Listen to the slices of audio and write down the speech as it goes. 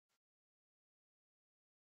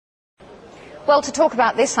Well, to talk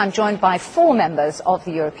about this, I'm joined by 4 members of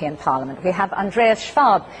the European Parliament. We have Andreas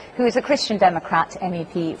Schwab, who is a Christian Democrat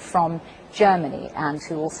MEP from Germany and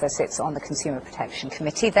who also sits on the Consumer Protection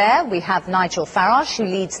Committee there. We have Nigel Farage, who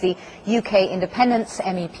leads the UK Independence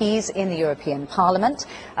MEPs in the European Parliament.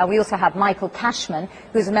 We also have Michael Cashman,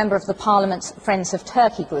 who is a member of the Parliament's Friends of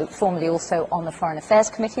Turkey group, formerly also on the Foreign Affairs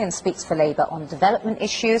Committee and speaks for Labour on development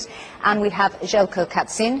issues. And we have Željko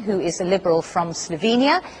Kacin, who is a Liberal from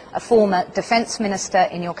Slovenia, a former Defence Minister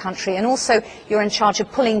in your country, and also you're in charge of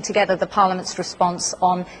pulling together the Parliament's response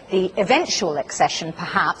on the eventual accession,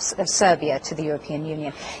 perhaps, of Serbia to the European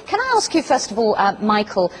Union. Can I ask you, first of all,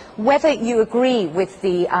 Michael, whether you agree with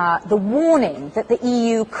the warning that the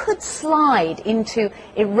EU could slide into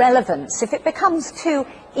irrelevance if it becomes too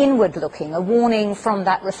inward-looking, a warning from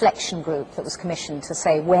that reflection group that was commissioned to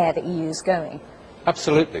say where the EU is going?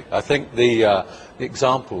 Absolutely. I think the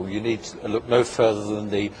example, you need to look no further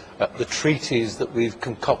than the treaties that we've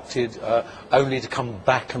concocted, only to come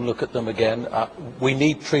back and look at them again. We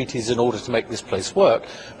need treaties in order to make this place work,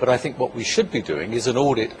 but I think what we should be doing is an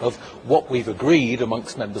audit of what we've agreed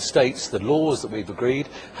amongst member states, the laws that we've agreed.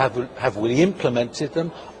 Have we implemented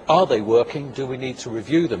them? Are they working? Do we need to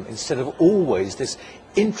review them? Instead of always this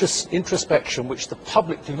introspection which the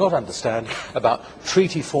public do not understand about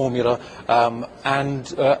treaty formula and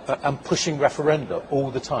pushing referenda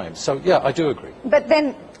all the time. So, yeah, I do agree. But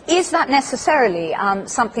then, is that necessarily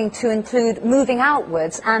something to include moving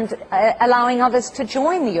outwards and allowing others to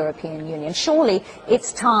join the European Union? Surely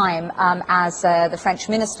it's time, as the French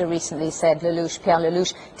minister recently said, Pierre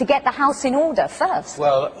Lelouch, to get the house in order first.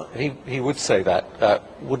 Well, he would say that,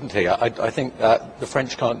 wouldn't he? I think the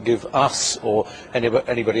French can't give us or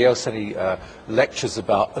anybody else any lectures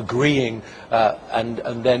about agreeing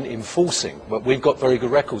and then enforcing. But we've got very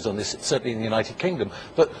good records on this, certainly in the United Kingdom.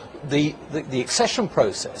 But the accession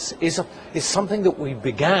process is something that we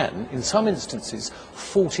began, in some instances,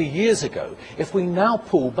 40 years ago. If we now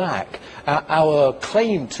pull back, our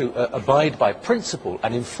claim to abide by principle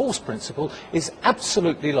and enforce principle is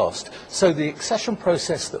absolutely lost. So the accession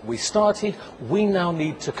process that we started, we now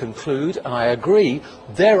need to conclude, and I agree,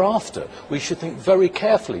 thereafter we should think very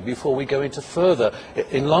carefully before we go into further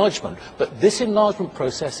enlargement. But this enlargement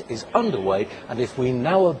process is underway, and if we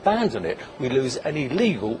now abandon it, we lose any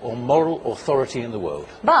legal or moral authority in the world.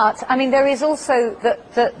 But, I mean, there is also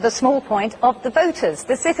the small point of the voters,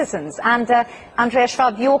 the citizens, and Andreas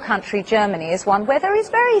Schwab, your country, Germany, is one where there is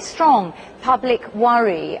very strong public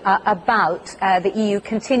worry about the EU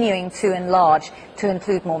continuing to enlarge to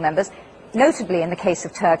include more members, notably in the case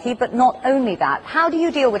of Turkey, but not only that. How do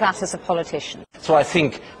you deal with that as a politician? So I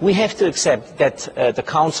think we have to accept that the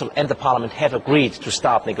Council and the Parliament have agreed to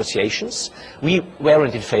start negotiations. We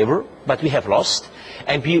weren't in favour, but we have lost.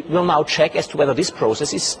 And we will now check as to whether this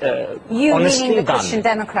process is you honestly meaning the done. Christian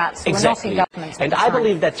Democrats who Exactly. are not in government. And I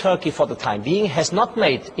believe that Turkey, for the time being, has not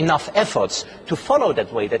made enough efforts to follow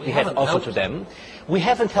that way that we have offered to them. We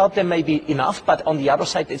haven't helped them maybe enough, but on the other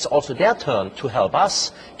side, it's also their turn to help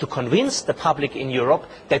us to convince the public in Europe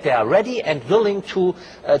that they are ready and willing to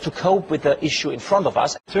cope with the issue in front of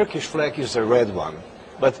us. Turkish flag is a red one.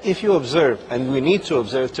 But if you observe, and we need to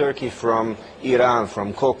observe Turkey from Iran,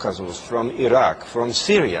 from Caucasus, from Iraq, from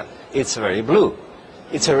Syria, it's very blue.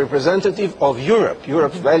 It's a representative of Europe,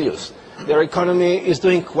 Europe's values. Their economy is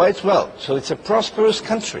doing quite well, so it's a prosperous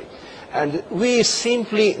country. And we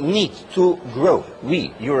simply need to grow,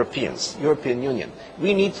 we, Europeans, European Union.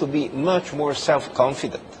 We need to be much more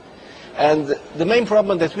self-confident. And the main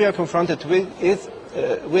problem that we are confronted with is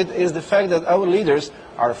the fact that our leaders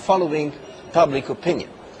are following public opinion.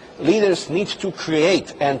 Leaders need to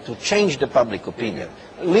create and to change the public opinion.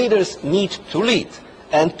 Leaders need to lead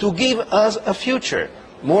and to give us a future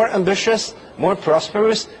more ambitious, more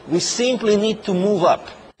prosperous. We simply need to move up.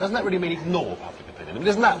 Doesn't that really mean ignore public opinion? I mean,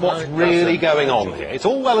 isn't that what's really going on here? It's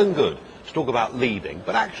all well and good to talk about leading,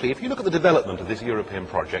 but actually, if you look at the development of this European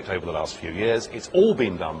project over the last few years, it's all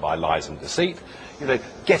been done by lies and deceit. You know,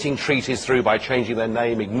 getting treaties through by changing their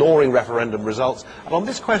name, ignoring referendum results. And on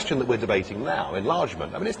this question that we're debating now,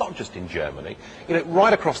 enlargement, I mean, it's not just in Germany. You know,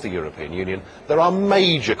 right across the European Union, there are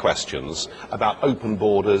major questions about open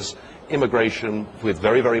borders, immigration with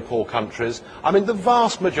very, very poor countries. I mean, the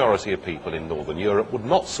vast majority of people in Northern Europe would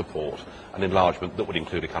not support an enlargement that would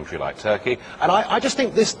include a country like Turkey. And I just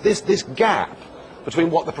think this gap between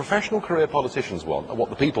what the professional career politicians want and what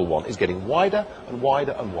the people want is getting wider and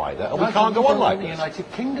wider and wider, and we can't go on like the this.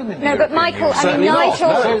 United Kingdom in the No, but European Michael, Union. I mean,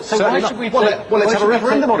 Nigel... So why should we... Well, let's have a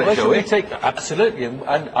referendum on it, shall we? Absolutely.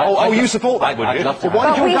 You support that, would you? I'd love to. Well,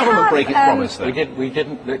 why did your government break its promise then? We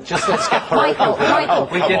didn't. Just let's get Michael,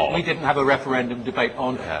 we didn't have a referendum debate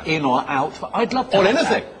on in or out. But I'd love to. On have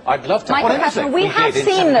anything. that. I'd love to. Michael have Cashman, anything. we have did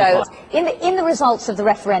in seen, though, 75. in the results of the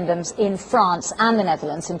referendums in France and the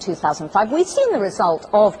Netherlands in 2005, we've seen the result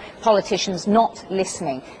of politicians not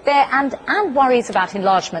listening. And worries about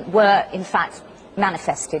enlargement were, in fact,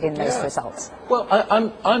 manifested in those results. Well,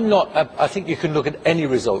 I'm not. I think you can look at any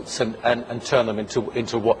results and turn them into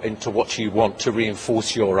what you want to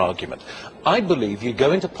reinforce your argument. I believe you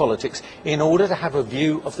go into politics in order to have a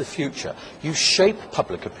view of the future. You shape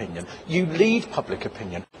public opinion. You lead public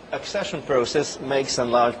opinion. Accession process makes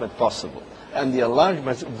enlargement possible, and the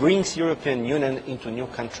enlargement brings European Union into new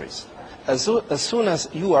countries. As soon as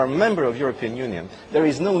you are a member of European Union, there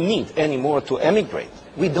is no need anymore to emigrate.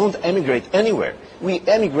 We don't emigrate anywhere. We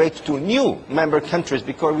emigrate to new member countries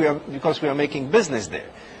because we are making business there.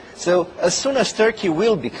 So as soon as Turkey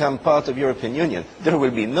will become part of European Union, there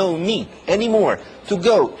will be no need anymore to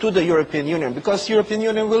go to the European Union because European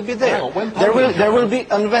Union will be there. There will be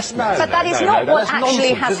investment. But that is not what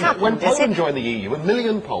actually has happened, When is Poland it? joined the EU, 1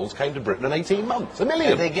 million Poles came to Britain in 18 months. 1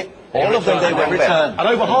 million. All of them they went back. And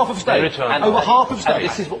over half of stayed. Over half of stayed.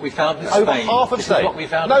 This is what we found in Spain. Over half of This stayed. is what we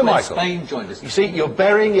found No, when Michael. Spain joined us. You see, you're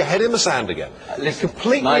burying your head in the sand again. Listen,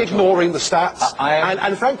 Completely Nigel, ignoring the stats. I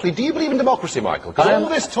And frankly, do you believe in democracy, Michael? Because all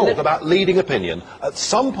this talk about leading opinion, at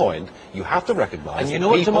some point, you have to recognise And you that know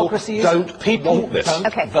what people democracy is? don't People want this. don't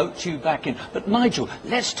Okay. vote you back in. But Nigel,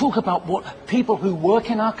 let's talk about what people who work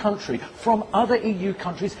in our country from other EU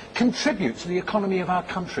countries contribute to the economy of our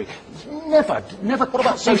country. Never What about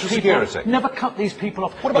cut these social people- security? Never cut these people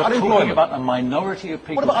off. What about You're talking unemployment? about a minority of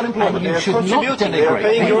people. What about unemployment? And you They're should not contributing. They're denigrate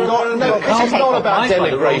paying people. your own- No, this is not about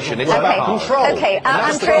denigration. It's about control. Okay,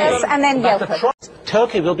 That's the Andreas problem. and then But the Jelko.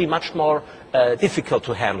 Turkey will be much more difficult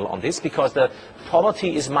to handle on this because the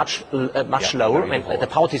poverty is much lower and the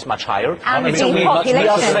poverty is much higher. And the so we depopulation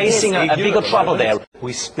are is facing a bigger trouble there.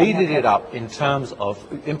 We speeded it up in terms of,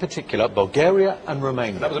 in particular, Bulgaria and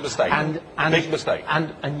Romania. That was a mistake. Big mistake.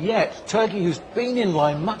 And yet, Turkey, who's been in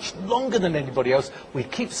line much longer than anybody else, we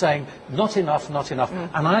keep saying, not enough, not enough.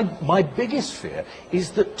 And my biggest fear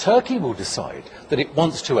is that Turkey will decide that it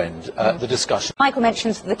wants to end the discussion. Michael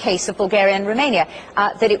mentions the case of Bulgaria and Romania,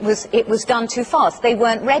 that it was done too fast. They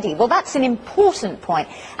weren't ready. Well, that's an important point.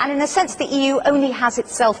 And in a sense, the EU only has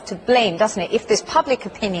itself to blame, doesn't it, if this public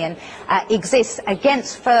opinion exists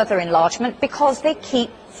against further enlargement because they keep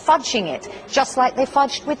fudging it, just like they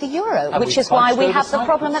fudged with the euro, And which we is why fudged we over have the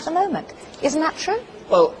problem at Cyprus. the moment. Isn't that true?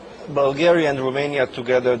 Well, Bulgaria and Romania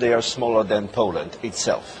together, they are smaller than Poland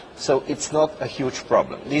itself. So it's not a huge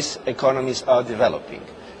problem. These economies are developing.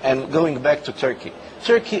 And going back to Turkey,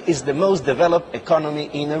 Turkey is the most developed economy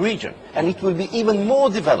in the region. And it will be even more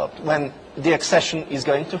developed when the accession is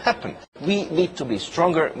going to happen. We need to be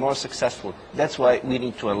stronger, more successful. That's why we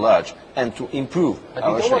need to enlarge and to improve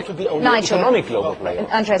our We don't want to shape. be only Nigel. economic global player.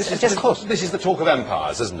 Andreas, This is the talk of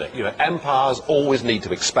empires, isn't it? You know, empires always need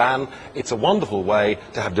to expand. It's a wonderful way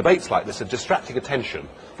to have debates like this of distracting attention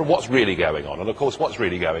from what's really going on. And of course, what's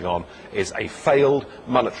really going on is a failed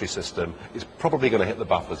monetary system is probably going to hit the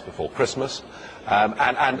buffers before Christmas. And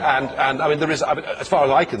I mean, there is, as far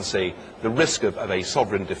as I can see, the risk of a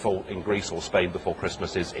sovereign default in Greece or Spain before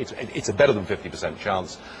Christmas it's a better than 50%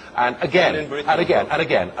 chance. And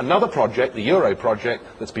again, another project, the Euro project,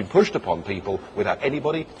 that's been pushed upon people without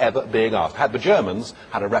anybody ever being asked. Had the Germans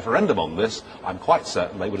had a referendum on this, I'm quite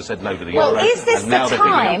certain they would have said no to the Well, Euro. is this and now the they're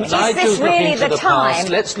picking up time? the Is knife. this really the time?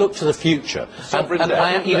 Let's look to the future.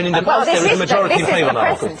 Even in the Well, past, there was a majority in this is favour the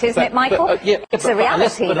now. present, isn't it, Michael? It's a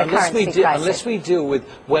reality, the currency crisis. Unless we deal with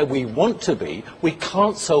where we want to be, we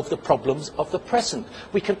can't solve the problems of the present.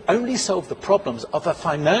 We can only solve the problems of a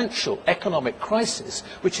financial, economic crisis,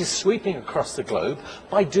 which is sweeping across the globe,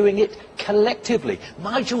 by doing it collectively.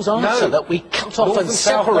 Nigel's answer that we cut off North and and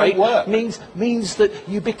South separate don't work. means that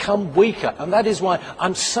you become weaker. And that is why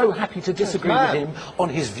I'm so happy to disagree with him on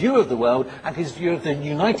his view of the world and his view of the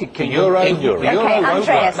United Kingdom in Europe. Okay,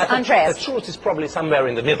 Andreas. The truth is probably somewhere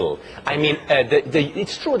in the middle. I mean,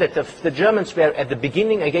 it's true that the Germans were at the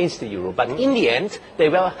beginning against the euro, but in the end, they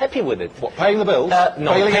were happy with it. What, paying the bills?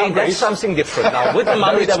 No, Bailing out that's Greece? something different now. With the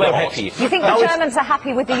money, they were happy. Do you think the Germans are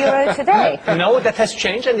happy with the euro today? No, that has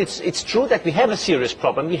changed, and it's true that we have a serious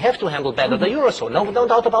problem. We have to handle better the eurozone. No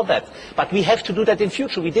doubt about that. But we have to do that in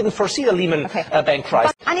future. We didn't foresee the Lehman Bank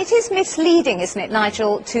crisis. And it is misleading, isn't it,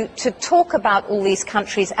 Nigel, to talk about all these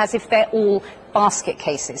countries as if they're all basket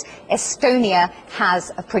cases. Estonia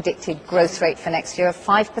has a predicted growth rate for next year of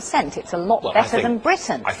 5%. It's a lot better than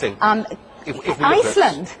Britain. I think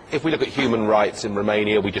Iceland. If we look at human rights in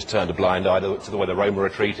Romania, we just turned a blind eye to the way the Roma are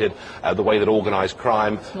treated, the way that organised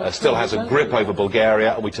crime still has a grip over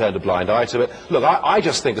Bulgaria, and we turned a blind eye to it. Look, I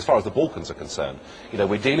just think, as far as the Balkans are concerned, you know,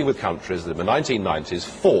 we're dealing with countries that in the 1990s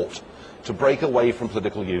fought to break away from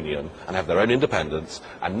political union and have their own independence,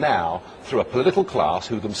 and now, through a political class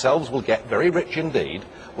who themselves will get very rich indeed,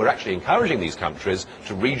 we're actually encouraging these countries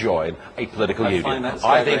to rejoin a political union.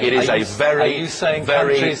 I think it is a very,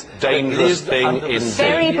 very dangerous thing indeed.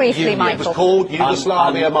 Very briefly, Michael. It was called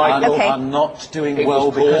Yugoslavia, Michael. Okay. I'm not doing It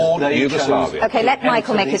well was called because they Yugoslavia. Okay, let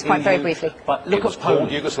Michael make his point very EU. briefly. But look It was at called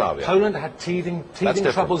Poland. Yugoslavia. Poland had teething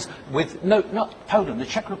different. troubles with, no, not Poland, the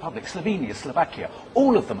Czech Republic, Slovenia, Slovakia,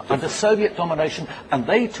 all of them under Soviet domination, and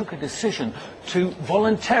they took a decision to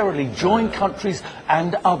voluntarily join countries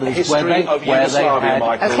and others where they had...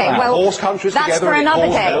 Michael. Okay, well, force countries that's together, for another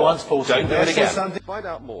day. No one's forcing Don't do it again. To find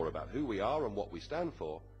out more about who we are and what we stand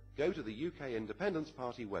for, go to the UK Independence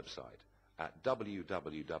Party website at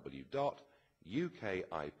www.ukip.org.